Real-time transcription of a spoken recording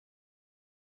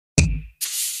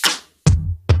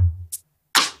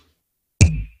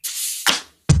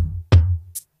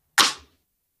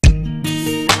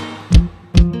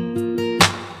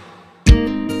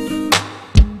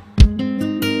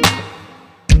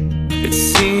It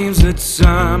seems the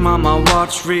time on my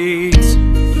watch reads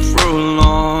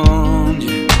prolonged,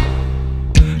 yeah.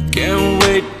 Can't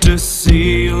wait to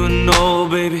see you and know,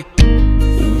 baby,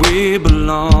 we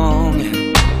belong,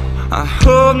 yeah. I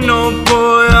hope no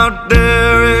boy out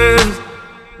there is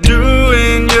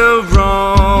doing you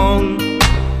wrong.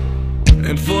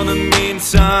 And for the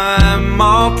meantime,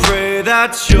 I'll pray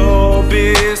that you'll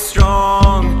be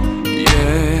strong,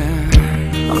 yeah.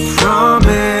 I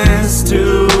promise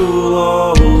to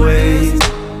always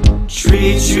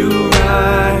treat you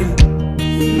right,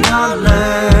 not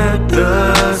let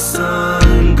the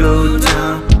sun go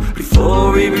down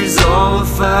before we resolve a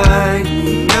fight.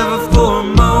 Never for a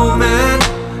moment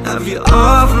have you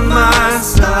off my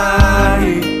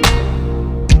side.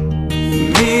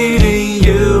 Meeting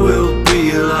you will be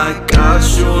like God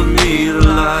showed me the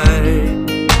light.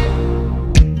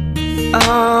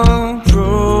 I'll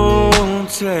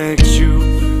protect you,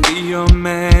 be your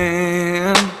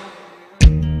man,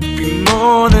 be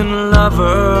more than a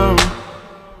lover,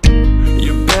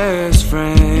 your best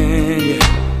friend, yeah.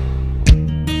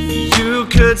 You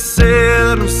could say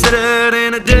that I'm sitting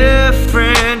in a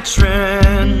different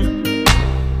trend,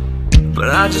 but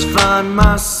I just find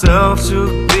myself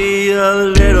to be a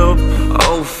little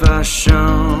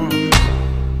old-fashioned.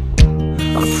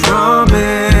 I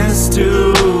promise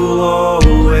to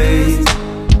always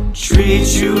treat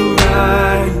you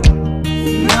right,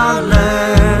 not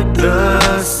let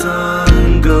the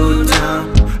sun go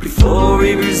down before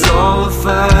we resolve a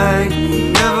fight.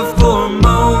 Never for a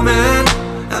moment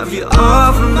have you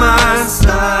off my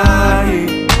side.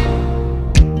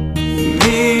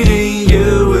 Meeting you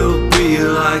will be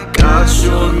like God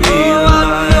showed me the light.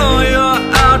 I know you're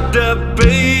out there,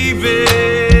 baby.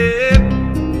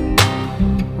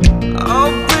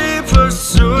 I'll be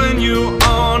pursuing you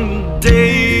on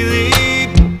daily.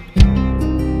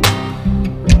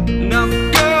 Now,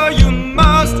 girl, you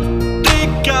must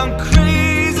think I'm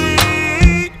crazy,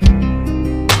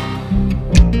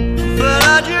 but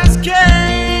I just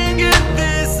can't get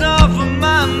this off of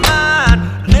my mind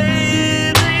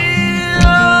lately.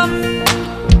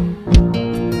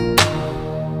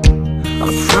 I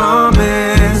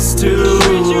promise to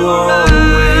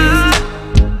always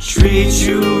treat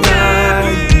you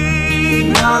right,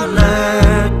 not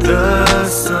let the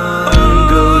sun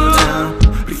go down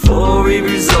before we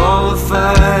resolve a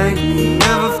fight.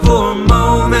 Never for a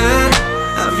moment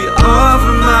have you off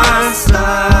my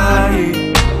side.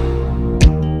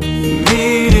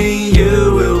 Meeting you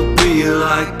will be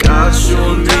like God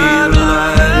showed me the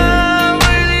light.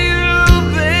 With you,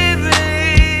 baby,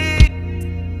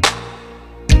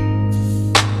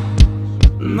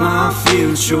 my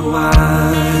future wife,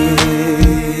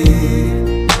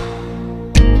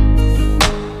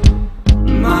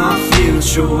 my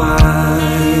future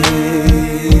wife,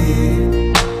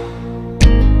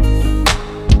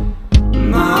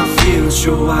 my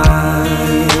future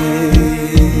wife.